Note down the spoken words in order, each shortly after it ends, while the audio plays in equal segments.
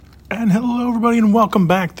And hello, everybody, and welcome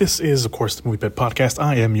back. This is, of course, the Movie Pit Podcast.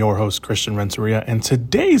 I am your host, Christian Renteria, and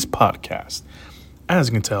today's podcast, as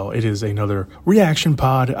you can tell, it is another reaction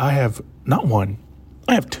pod. I have not one,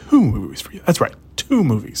 I have two movies for you. That's right, two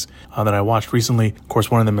movies that I watched recently. Of course,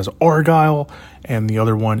 one of them is Argylle, and the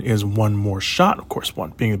other one is One More Shot. Of course,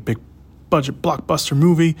 one being a big budget blockbuster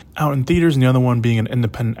movie out in theaters, and the other one being an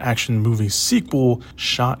independent action movie sequel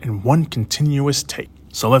shot in one continuous take.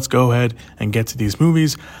 So let's go ahead and get to these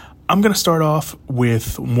movies. I'm going to start off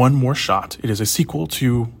with One More Shot. It is a sequel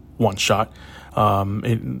to One Shot.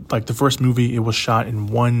 Like the first movie, it was shot in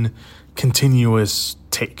one continuous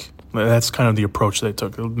take. That's kind of the approach they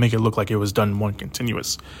took. They'll make it look like it was done in one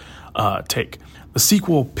continuous take. The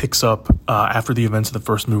sequel picks up after the events of the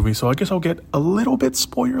first movie, so I guess I'll get a little bit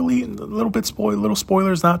spoilerly, little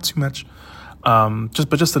spoilers, not too much,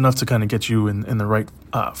 just enough to kind of get you in the right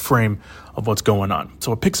frame of what's going on.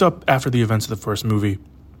 So it picks up after the events of the first movie.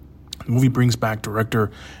 The movie brings back director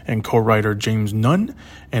and co-writer James Nunn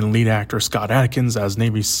and lead actor Scott Adkins as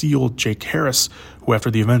Navy SEAL Jake Harris, who after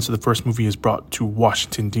the events of the first movie is brought to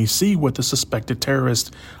Washington, D.C. with the suspected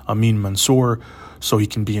terrorist Amin Mansour so he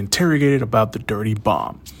can be interrogated about the dirty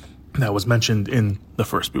bomb that was mentioned in the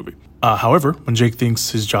first movie. However, when Jake thinks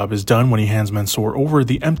his job is done, when he hands Mansour over,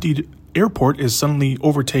 the emptied airport is suddenly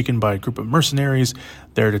overtaken by a group of mercenaries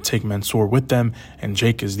there to take Mansour with them, and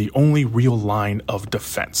Jake is the only real line of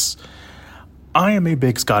defense. I am a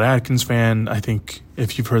big Scott Adkins fan. I think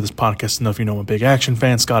if you've heard this podcast enough, you know I'm a big action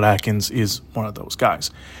fan. Scott Adkins is one of those guys.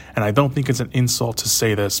 And I don't think it's an insult to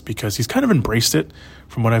say this because he's kind of embraced it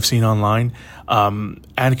from what I've seen online.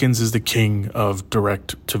 Adkins is the king of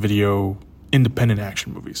direct-to-video independent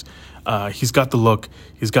action movies. He's got the look,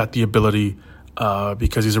 he's got the ability,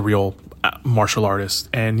 because he's a real martial artist,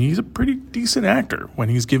 and he's a pretty decent actor when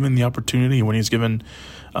he's given the opportunity, when he's given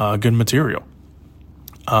good material.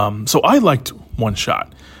 So I liked One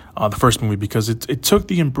Shot, the first movie, because it took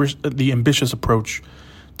the ambitious approach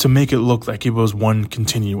to make it look like it was one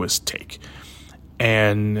continuous take.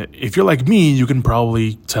 And if you're like me, you can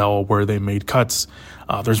probably tell where they made cuts.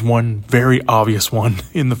 There's one very obvious one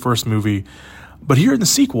in the first movie, but here in the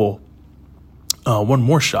sequel, One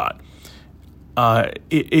More Shot,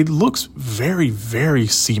 it looks very, very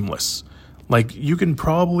seamless. Like you can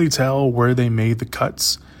probably tell where they made the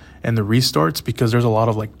cuts and the restarts because there's a lot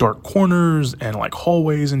of like dark corners and like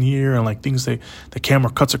hallways in here and like things the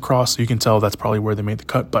camera cuts across, so you can tell that's probably where they made the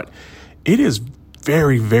cut. But it is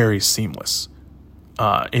very, very seamless.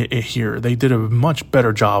 Here they did a much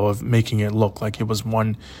better job of making it look like it was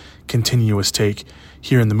one continuous take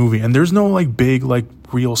here in the movie, and there's no like big like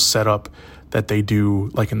real setup that they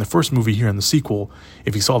do like in the first movie. Here in the sequel,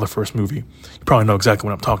 if you saw the first movie, you probably know exactly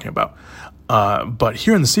what I'm talking about. But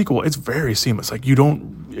here in the sequel, it's very seamless. Like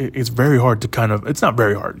it's very hard to it's not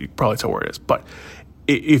very hard. You can probably tell where it is. But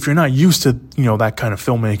if you're not used to, that kind of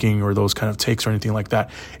filmmaking or those kind of takes or anything like that,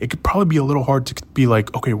 it could probably be a little hard to be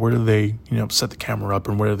like, okay, where do they, set the camera up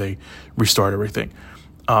and where do they restart everything?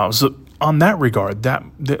 So on that regard,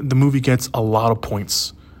 the movie gets a lot of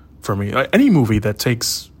points for me. Any movie that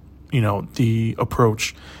takes, the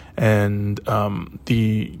approach and I don't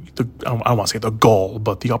want to say the gall,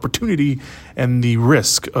 but the opportunity and the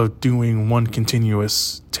risk of doing one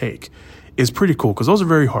continuous take is pretty cool, because those are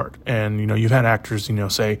very hard. And, you've had actors,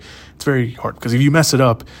 say it's very hard because if you mess it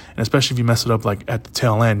up, and especially if you mess it up like at the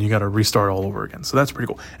tail end, you got to restart all over again. So that's pretty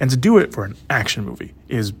cool. And to do it for an action movie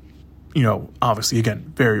is, obviously,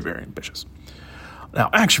 again, very, very ambitious. Now,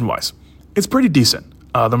 action-wise, it's pretty decent.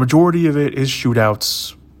 The majority of it is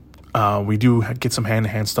shootouts. We do get some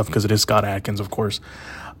hand-to-hand stuff because it is Scott Adkins, of course.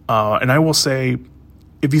 And I will say,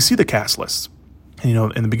 if you see the cast list, in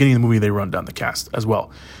the beginning of the movie, they run down the cast as well.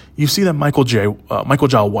 You see that Michael Jai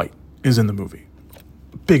White is in the movie.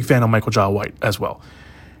 Big fan of Michael Jai White as well.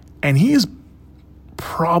 And he's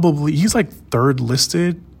like third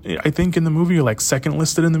listed, I think, in the movie, or like second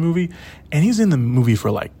listed in the movie. And he's in the movie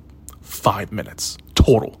for like 5 minutes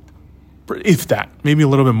total. If that, maybe a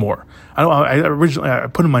little bit more. I originally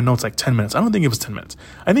put in my notes like 10 minutes. I don't think it was 10 minutes.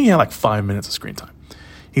 I think he had like 5 minutes of screen time.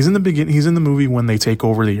 He's in the movie when they take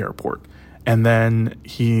over the airport, and then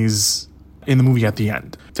he's in the movie at the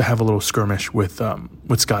end to have a little skirmish with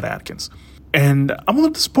Scott Adkins. And I'm a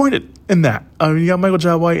little disappointed in that. You got Michael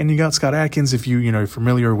Jai White and you got Scott Adkins. If you're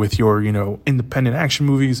familiar with your independent action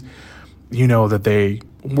movies, that they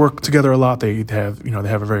work together a lot. They have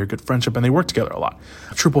a very good friendship, and they work together a lot.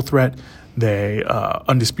 Triple Threat, they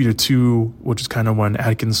Undisputed 2, which is kind of when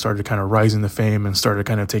Adkins started kind of rising to fame and started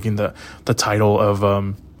kind of taking the title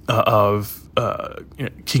of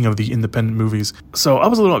king of the independent movies. So I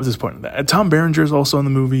was a little disappointed in that. Tom Berenger is also in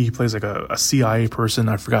the movie. He plays like a CIA person.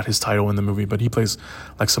 I forgot his title in the movie, but he plays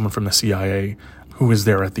like someone from the CIA who is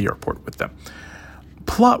there at the airport with them.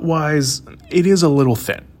 Plot-wise, it is a little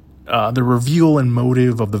thin. The reveal and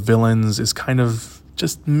motive of the villains is kind of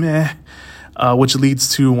just meh, which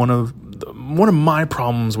leads to one of my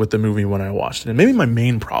problems with the movie when I watched it, and maybe my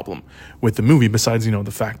main problem with the movie, besides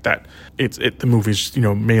the fact that the movie's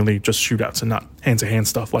mainly just shootouts and not hand-to-hand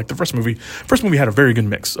stuff like the first movie. First movie had a very good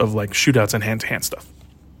mix of like shootouts and hand-to-hand stuff.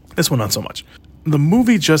 This one not so much. The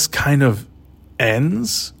movie just kind of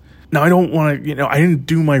ends. Now I don't want to, I didn't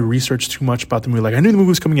do my research too much about the movie. Like I knew the movie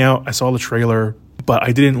was coming out, I saw the trailer, but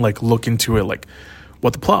I didn't like look into it like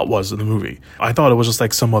what the plot was of the movie. I thought it was just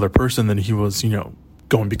like some other person that he was,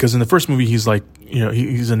 going, because in the first movie he's like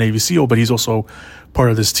he's a Navy SEAL, but he's also part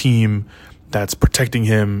of this team that's protecting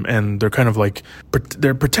him, and they're kind of like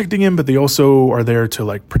they're protecting him, but they also are there to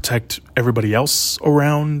like protect everybody else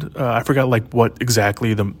around. I forgot like what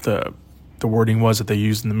exactly the wording was that they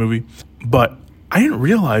used in the movie, but I didn't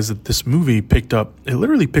realize that this movie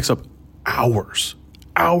literally picks up hours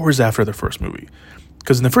after the first movie,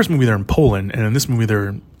 because in the first movie they're in Poland, and in this movie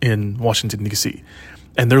they're in Washington DC,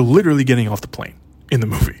 and they're literally getting off the plane in the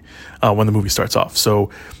movie when the movie starts off. So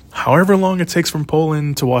however long it takes from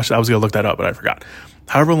Poland to Washington, I was going to look that up, but I forgot.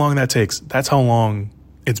 However long that takes, that's how long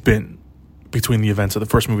it's been between the events of the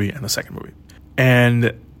first movie and the second movie.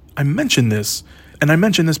 And I mentioned this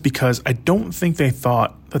because I don't think they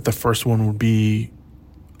thought that the first one would be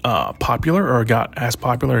popular or got as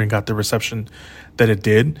popular and got the reception that it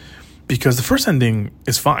did, because the first ending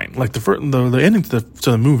is fine. Like the ending to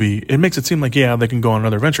the movie, it makes it seem like, yeah, they can go on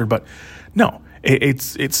another adventure, but no,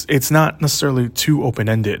 it's not necessarily too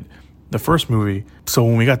open-ended, the first movie. So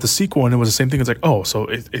when we got the sequel and it was the same thing, it's like, oh, so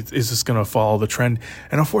is this going to follow the trend?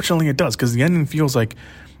 And unfortunately it does, because the ending feels like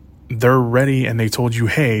they're ready and they told you,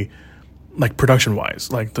 hey, like production-wise,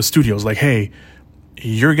 like the studio's like, hey,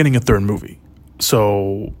 you're getting a third movie,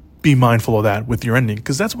 so be mindful of that with your ending,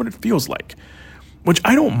 because that's what it feels like, which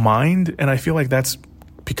I don't mind. And I feel like that's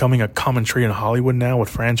becoming a common trait in Hollywood now with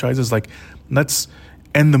franchises. Like, let's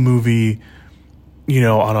end the movie,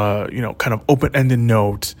 on a, kind of open-ended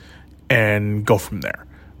note and go from there,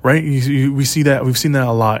 right? We've seen that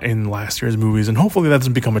a lot in last year's movies, and hopefully that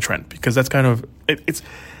doesn't become a trend, because that's kind of, it's,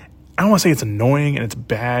 I don't want to say it's annoying and it's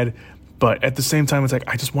bad, but at the same time, it's like,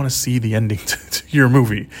 I just want to see the ending to your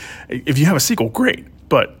movie. If you have a sequel, great,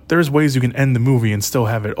 but there's ways you can end the movie and still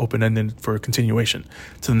have it open-ended for a continuation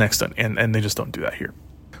to the next one, and they just don't do that here.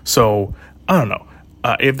 So, I don't know.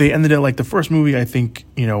 If they ended it like the first movie, I think,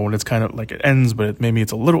 when it's kind of like it ends, but maybe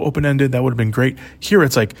it's a little open-ended, that would have been great. Here,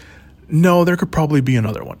 it's like, no, there could probably be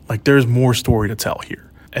another one. Like, there's more story to tell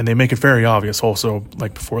here. And they make it very obvious also,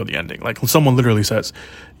 like, before the ending. Like, someone literally says,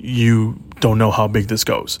 you don't know how big this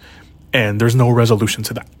goes. And there's no resolution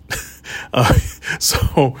to that.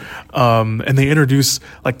 And they introduce,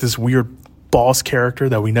 like, this weird boss character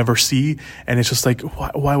that we never see. And it's just like,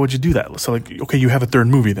 why would you do that? So, like, okay, you have a third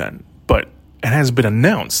movie then. But it has been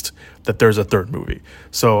announced that there's a third movie.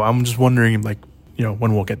 So I'm just wondering, like,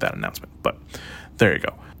 when we'll get that announcement. But there you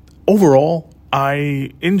go. Overall,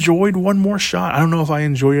 I enjoyed One More Shot. I don't know if I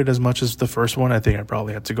enjoyed it as much as the first one. I think I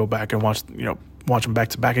probably had to go back and watch them back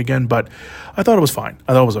to back again. But I thought it was fine.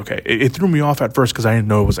 I thought it was okay. It threw me off at first because I didn't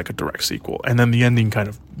know it was like a direct sequel. And then the ending kind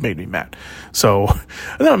of made me mad. So,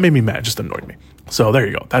 not made me mad, it just annoyed me. So there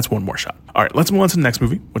you go. That's One More Shot. All right, let's move on to the next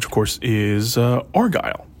movie, which of course is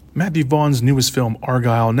Argylle. Matthew Vaughn's newest film,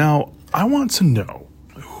 Argylle. Now, I want to know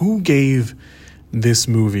who gave this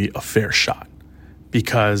movie a fair shot,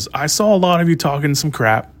 because I saw a lot of you talking some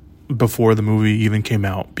crap before the movie even came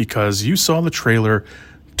out because you saw the trailer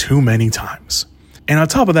too many times. And on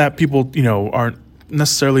top of that, people, aren't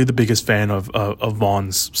necessarily the biggest fan of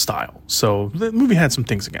Vaughn's style. So the movie had some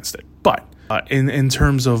things against it. But in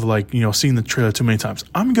terms of like, seeing the trailer too many times,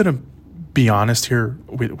 I'm going to be honest here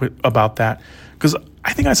about that, because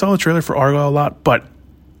I think I saw the trailer for Argylle a lot, but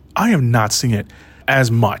I have not seen it as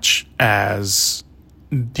much as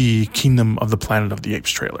the Kingdom of the Planet of the Apes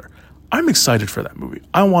trailer. I'm excited for that movie.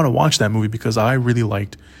 I want to watch that movie because I really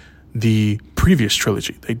liked the previous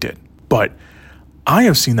trilogy they did. But I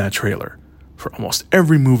have seen that trailer for almost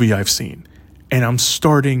every movie I've seen, and I'm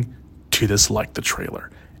starting to dislike the trailer.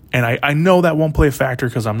 And I know that won't play a factor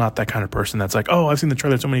because I'm not that kind of person that's like, oh, I've seen the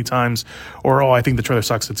trailer so many times, or, oh, I think the trailer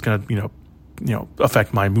sucks, it's going to,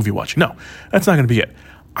 affect my movie watching. No, that's not going to be it.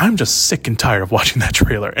 I'm just sick and tired of watching that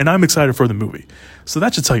trailer, and I'm excited for the movie. So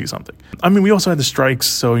that should tell you something. I mean, we also had the strikes,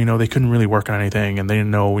 so, they couldn't really work on anything, and they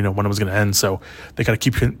didn't know, when it was going to end, so they got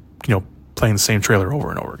to keep, playing the same trailer over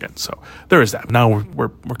and over again. So there is that. Now we're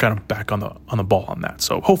kind of back on the ball on that.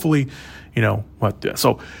 So hopefully,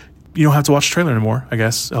 so you don't have to watch the trailer anymore, I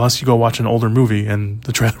guess, unless you go watch an older movie and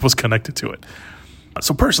the trailer was connected to it.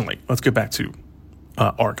 So personally, let's get back to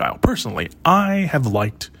Argylle. Personally, I have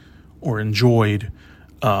liked or enjoyed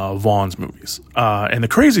Vaughn's movies. And the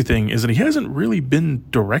crazy thing is that he hasn't really been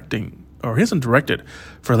directing, or he hasn't directed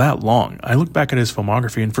for that long. I look back at his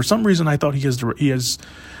filmography, and for some reason I thought he has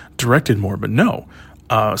directed more, but no.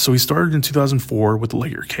 So he started in 2004 with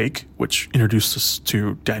Layer Cake, which introduced us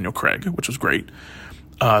to Daniel Craig, which was great.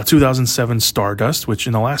 2007 Stardust, which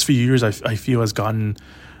in the last few years I feel has gotten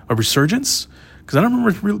a resurgence, because I don't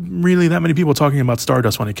remember really that many people talking about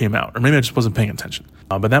Stardust when it came out, or maybe I just wasn't paying attention.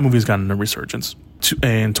 But that movie's gotten a resurgence.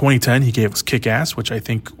 In 2010, he gave us Kick-Ass, which I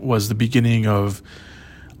think was the beginning of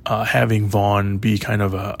having Vaughn be kind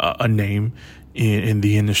of a name in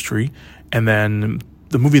the industry. And then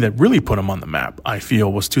the movie that really put him on the map, I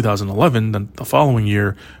feel, was 2011, the following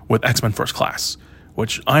year, with X-Men First Class,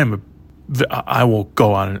 which I will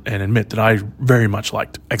go on and admit that I very much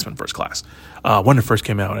liked X-Men First Class when it first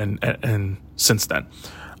came out, and since then.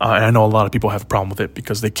 And I know a lot of people have a problem with it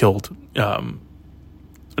because they killed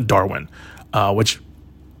Darwin, which,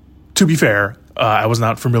 to be fair, I was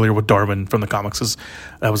not familiar with Darwin from the comics.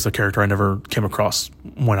 That was the character I never came across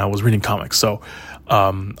when I was reading comics. So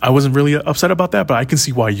I wasn't really upset about that, but I can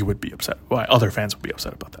see why you would be upset, why other fans would be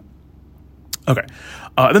upset about that. Okay.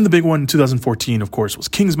 Then the big one in 2014, of course, was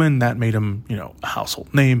Kingsman. That made him, a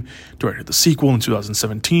household name. Directed the sequel in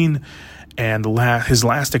 2017. And his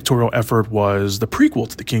last directorial effort was the prequel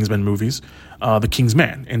to the Kingsman movies, The King's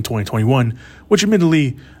Man, in 2021, which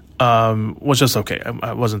admittedly was just okay.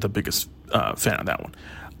 I wasn't the biggest fan of that one.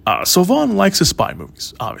 So Vaughn likes his spy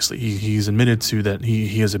movies, obviously. He's admitted to that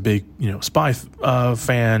he is a big, spy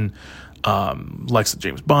fan, likes the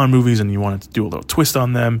James Bond movies, and he wanted to do a little twist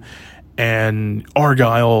on them. And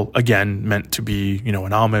Argylle, again, meant to be,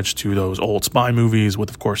 an homage to those old spy movies with,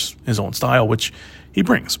 of course, his own style, which he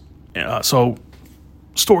brings. So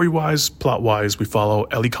story-wise, plot-wise, we follow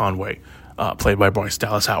Ellie Conway, played by Bryce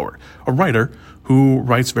Dallas Howard, a writer who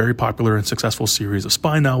writes very popular and successful series of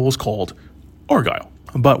spy novels called Argylle.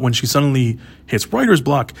 But when she suddenly hits writer's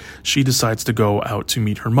block, she decides to go out to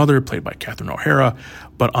meet her mother, played by Catherine O'Hara.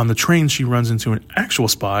 But on the train, she runs into an actual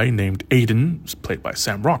spy named Aiden, played by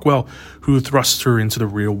Sam Rockwell, who thrusts her into the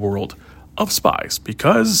real world of spies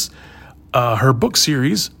because her book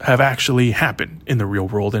series have actually happened in the real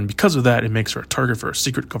world. And because of that, it makes her a target for a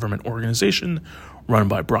secret government organization run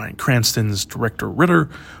by Bryan Cranston's director Ritter,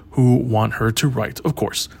 who want her to write, of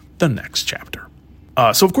course, the next chapter.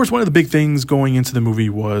 So, of course, one of the big things going into the movie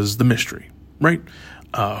was the mystery, right?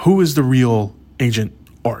 Who is the real Agent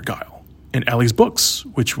Argylle? In Ellie's books,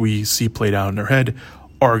 which we see played out in her head,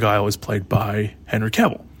 Argylle is played by Henry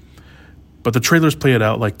Cavill. But the trailers play it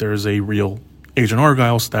out like there's a real Agent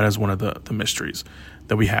Argylle, so that is one of the mysteries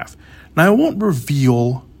that we have. Now, I won't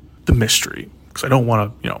reveal the mystery, because I don't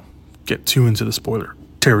want to, get too into the spoiler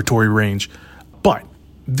territory range. But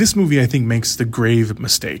this movie, I think, makes the grave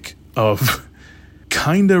mistake of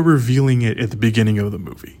kind of revealing it at the beginning of the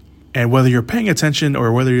movie. And whether you're paying attention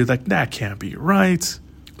or whether you're like, that can't be right.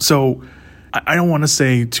 So I don't want to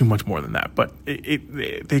say too much more than that, but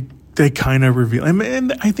they kind of reveal.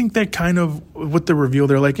 And I think that kind of, with the reveal,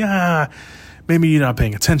 they're like, maybe you're not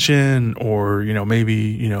paying attention, or,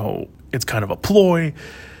 maybe, it's kind of a ploy.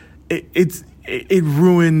 It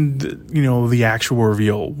ruined, the actual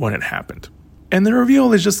reveal when it happened. And the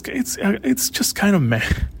reveal is just, it's just kind of meh.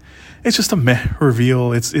 It's just a meh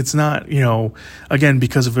reveal. It's not, again,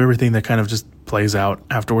 because of everything that kind of just plays out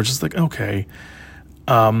afterwards. Just like, okay.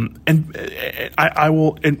 And I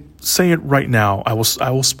will say it right now. I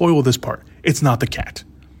will spoil this part. It's not the cat.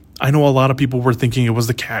 I know a lot of people were thinking it was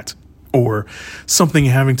the cat or something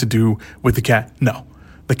having to do with the cat. No,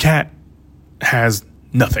 the cat has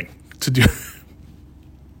nothing to do.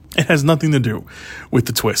 It has nothing to do with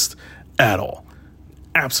the twist at all.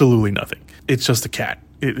 Absolutely nothing. It's just a cat.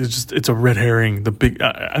 It's a red herring.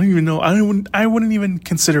 I don't even know. I wouldn't even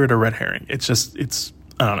consider it a red herring. I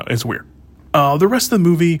don't know. It's weird. The rest of the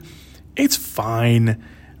movie, it's fine.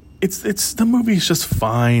 The movie's just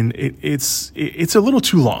fine. It's a little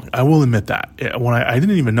too long. I will admit that. When I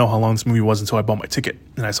didn't even know how long this movie was until I bought my ticket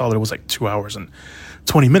and I saw that it was like 2 hours and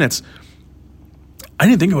 20 minutes. I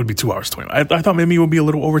didn't think it would be 2 hours 20. I thought maybe it would be a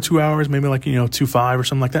little over 2 hours, maybe like 2.5 or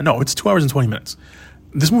something like that. No, it's 2 hours and 20 minutes.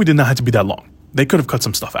 This movie did not have to be that long. They could have cut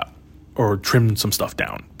some stuff out or trimmed some stuff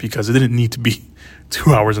down because it didn't need to be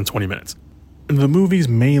 2 hours and 20 minutes. The movie's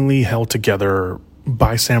mainly held together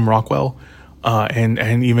by Sam Rockwell and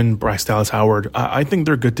even Bryce Dallas Howard. I think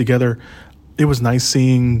they're good together. it was nice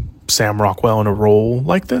seeing Sam Rockwell in a role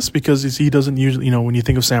like this, because he doesn't usually, when you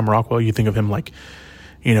think of Sam Rockwell, you think of him like,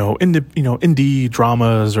 indie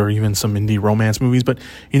dramas or even some indie romance movies, but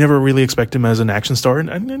you never really expect him as an action star.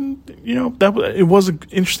 And it was an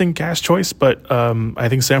interesting cast choice, but I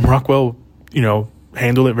think Sam Rockwell,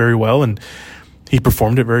 handled it very well, and he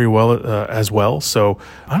performed it very well as well. So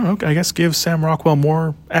I don't know, I guess give Sam Rockwell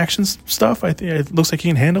more action stuff. I think it looks like he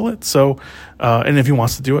can handle it. So, and if he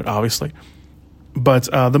wants to do it, obviously. But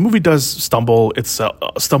the movie does stumble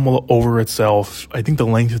over itself. I think the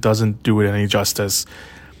length doesn't do it any justice,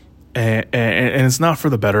 and it's not for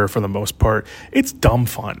the better for the most part. It's dumb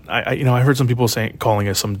fun. I heard some people calling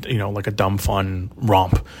it some like a dumb fun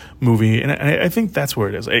romp movie, and I think that's where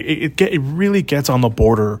it is. It really gets on the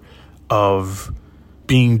border of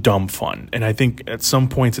being dumb fun, and I think at some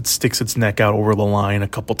points it sticks its neck out over the line a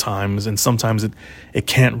couple times, and sometimes it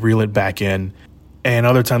can't reel it back in. And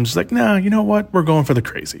other times it's like, nah, you know what? We're going for the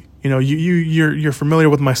crazy. You're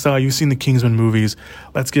familiar with my style. You've seen the Kingsman movies.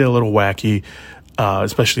 Let's get a little wacky.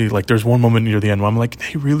 Especially like there's one moment near the end where I'm like,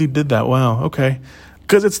 they really did that. Wow, okay.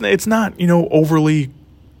 Because it's not overly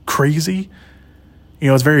crazy.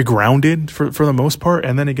 It's very grounded for the most part.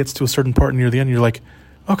 And then it gets to a certain part near the end, and you're like,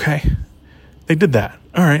 okay, they did that.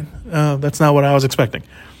 All right, that's not what I was expecting.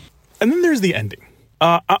 And then there's the ending.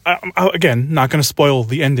 Again, not going to spoil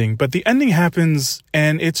the ending, but the ending happens,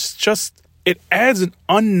 and it adds an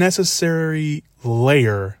unnecessary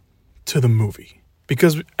layer to the movie,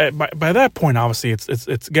 because by that point, obviously, it's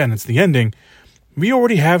the ending. We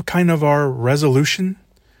already have kind of our resolution,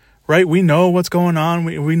 right? We know what's going on.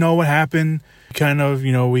 We know what happened.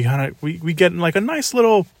 We get like a nice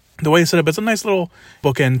little, the way it's set up, it's a nice little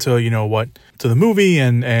bookend to the movie,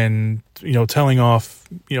 and telling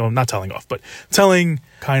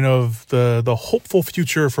kind of the hopeful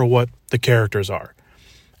future for what the characters are.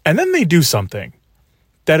 And then they do something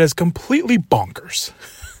that is completely bonkers.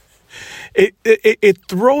 It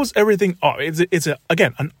throws everything off. It's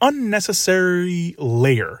again an unnecessary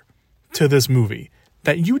layer to this movie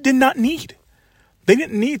that you did not need. They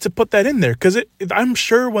didn't need to put that in there, because I'm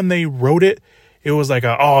sure when they wrote it, it was like,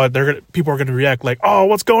 people are going to react like, oh,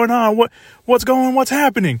 what's going on? What's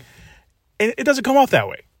happening? And it doesn't come off that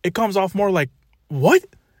way. It comes off more like, what?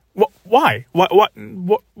 Why? What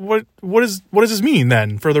does this mean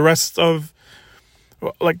then for the rest of,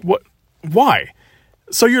 like, what? Why?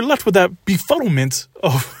 So you're left with that befuddlement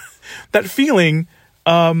of that feeling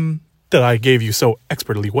that I gave you so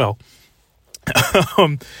expertly well.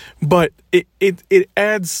 But it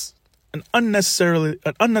adds an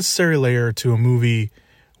unnecessary layer to a movie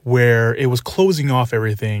where it was closing off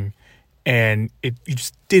everything, and you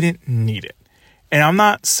just didn't need it. And I'm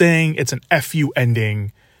not saying it's an FU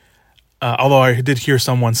ending, although I did hear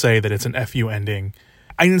someone say that it's an FU ending.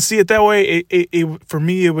 I didn't see it that way. For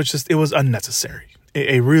me, it was unnecessary.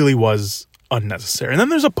 It really was unnecessary. And then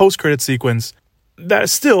there's a post-credit sequence that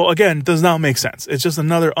still, again, does not make sense. It's just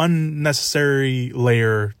another unnecessary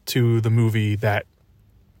layer to the movie that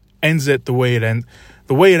ends it the way it ends.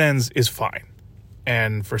 The way it ends is fine.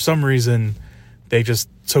 And for some reason, they just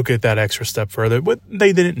took it that extra step further, but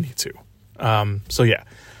they didn't need to. So yeah,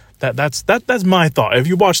 that's my thought. If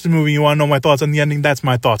you watch the movie, you want to know my thoughts on the ending, that's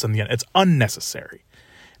my thoughts on the end. It's unnecessary.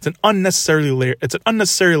 It's an unnecessary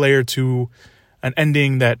layer to an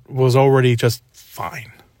ending that was already just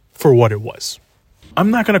fine for what it was. I'm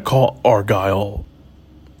not going to call Argylle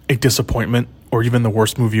a disappointment or even the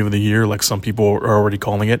worst movie of the year, like some people are already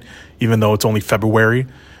calling it, even though it's only February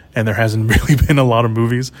and there hasn't really been a lot of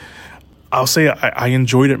movies. I'll say I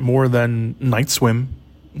enjoyed it more than Night Swim,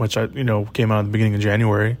 which came out at the beginning of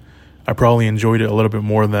January. I probably enjoyed it a little bit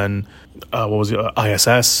more than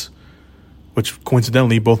ISS, which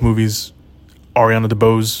coincidentally both movies, Ariana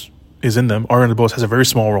DeBose is in them. Ariana DeBose has a very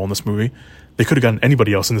small role in this movie. They could have gotten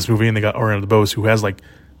anybody else in this movie, and they got Ariana DeBose, who has like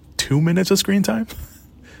 2 minutes of screen time.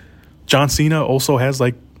 John Cena also has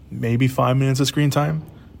like maybe 5 minutes of screen time,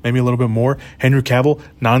 maybe a little bit more. Henry Cavill,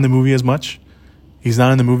 not in the movie as much. He's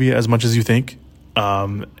not in the movie as much as you think.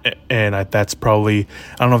 That's probably,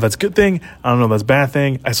 I don't know if that's a good thing. I don't know if that's a bad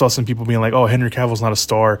thing. I saw some people being like, oh, Henry Cavill's not a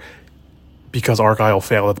star because Argylle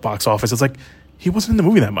failed at the box office. It's like, he wasn't in the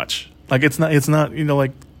movie that much. Like, it's not,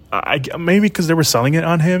 maybe because they were selling it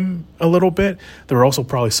on him a little bit. They were also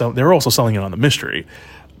selling it on the mystery.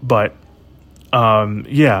 But, I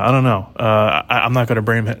don't know. I'm not going to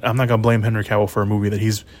blame Henry Cavill for a movie that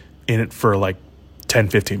he's in it for like 10,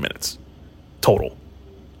 15 minutes total.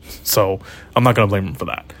 So I'm not going to blame him for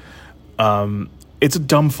that. It's a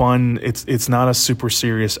dumb fun. It's not a super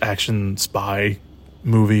serious action spy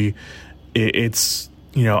movie. It's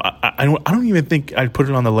I don't even think I'd put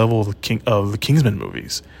it on the level of the Kingsman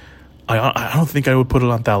movies. I don't think I would put it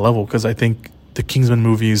on that level, because I think the Kingsman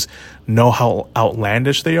movies know how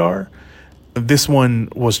outlandish they are. This one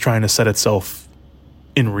was trying to set itself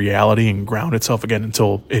in reality and ground itself again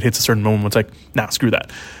until it hits a certain moment. It's like, nah, screw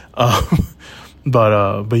that.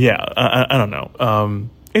 But yeah, I don't know.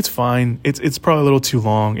 It's fine. It's probably a little too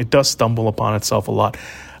long. It does stumble upon itself a lot.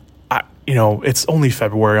 It's only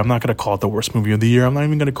February. I'm not going to call it the worst movie of the year. I'm not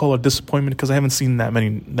even going to call it a disappointment, because I haven't seen that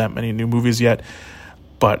many new movies yet.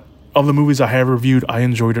 But of the movies I have reviewed, I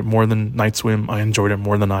enjoyed it more than Night Swim. I enjoyed it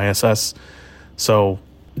more than ISS. So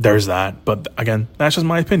there's that. But again, that's just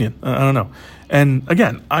my opinion. I don't know. And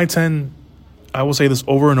again, I will say this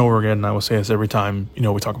over and over again, and I will say this every time,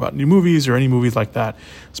 we talk about new movies or any movies like that,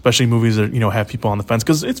 especially movies that, have people on the fence,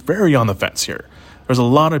 because it's very on the fence here. There's a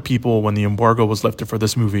lot of people, when the embargo was lifted for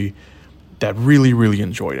this movie, that really, really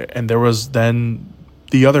enjoyed it. And there was then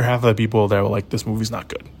the other half of the people that were like, this movie's not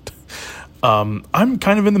good. I'm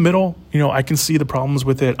kind of in the middle. I can see the problems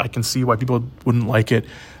with it. I can see why people wouldn't like it.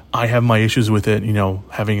 I have my issues with it,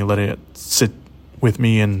 having let it sit with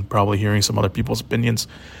me and probably hearing some other people's opinions,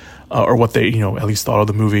 or what they, at least thought of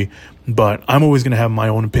the movie. But I'm always going to have my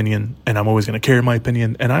own opinion, and I'm always going to carry my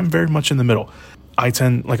opinion, and I'm very much in the middle.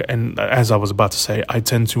 And as I was about to say, I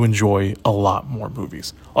tend to enjoy a lot more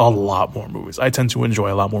movies. I tend to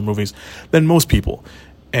enjoy a lot more movies than most people.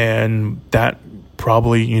 And that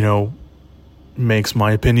probably, makes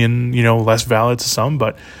my opinion, less valid to some.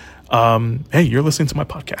 But, hey, you're listening to my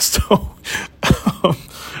podcast. So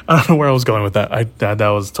I don't know where I was going with that. That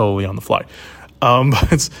was totally on the fly. Yeah,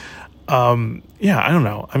 I don't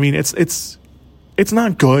know. I mean, it's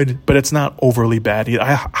not good, but it's not overly bad.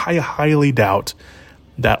 I highly doubt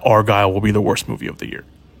that Argylle will be the worst movie of the year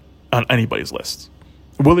on anybody's list.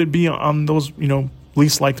 Will it be on those,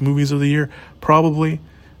 least liked movies of the year? Probably,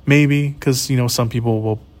 maybe, because, some people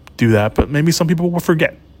will do that, but maybe some people will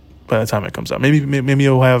forget by the time it comes out. Maybe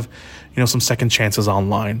you'll have, some second chances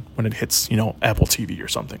online when it hits, Apple TV or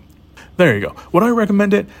something. There you go. Would I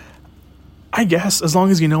recommend it? I guess, as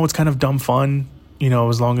long as it's kind of dumb fun,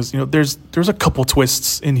 as long as, there's a couple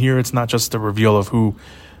twists in here. It's not just the reveal of who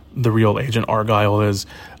the real Agent Argylle is.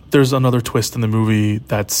 There's another twist in the movie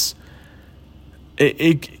that's,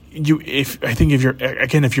 if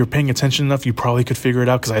you're paying attention enough, you probably could figure it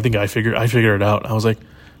out, because I think I figured it out. I was like,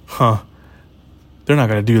 they're not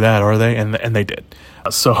going to do that, are they? And they did.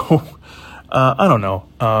 So, I don't know.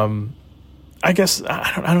 I guess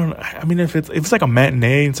I don't. I mean, if it's like a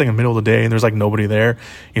matinee, it's like in the middle of the day, and there's like nobody there,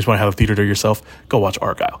 you just want to have a theater to yourself, go watch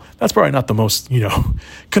Argylle. That's probably not the most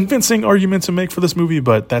convincing argument to make for this movie,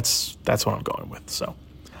 but that's what I'm going with. So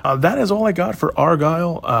that is all I got for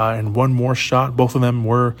Argylle, and One More Shot. Both of them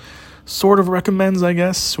were sort of recommends, I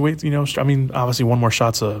guess. Wait, I mean, obviously One More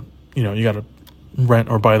Shot's you got to rent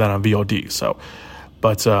or buy that on VOD. So,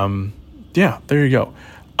 but yeah, there you go.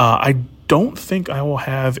 I don't think I will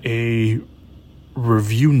have a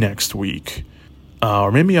review next week,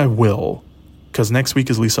 or maybe I will, because next week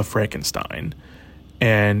is Lisa Frankenstein,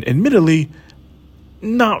 and admittedly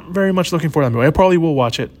not very much looking for that movie. I probably will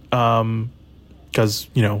watch it, because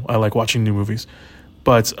I like watching new movies,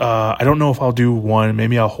 but I don't know if I'll do one.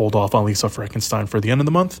 Maybe I'll hold off on Lisa Frankenstein for the end of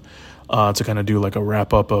the month, to kind of do like a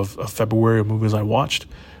wrap up of February of movies I watched.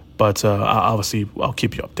 But obviously I'll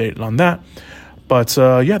keep you updated on that. But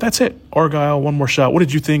yeah, that's it. Argylle, One More Shot. What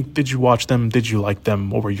did you think? Did you watch them? Did you like them?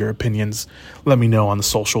 What were your opinions? Let me know on the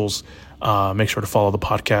socials. Make sure to follow the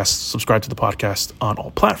podcast. Subscribe to the podcast on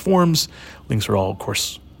all platforms. Links are all, of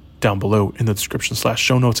course, down below in the description /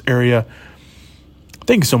 show notes area.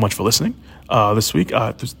 Thank you so much for listening. This week,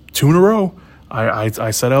 there's 2 in a row.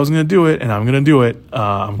 I said I was going to do it, and I'm going to do it.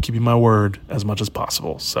 I'm keeping my word as much as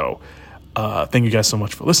possible. So thank you guys so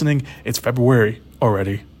much for listening. It's February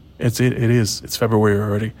already. It's February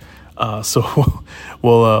already. So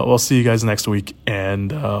we'll see you guys next week,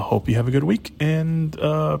 and hope you have a good week, and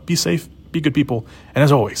be safe, be good people, and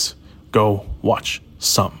as always, go watch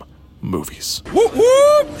some movies. Whoop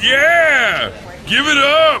whoop! Yeah! Give it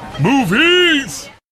up! Movies!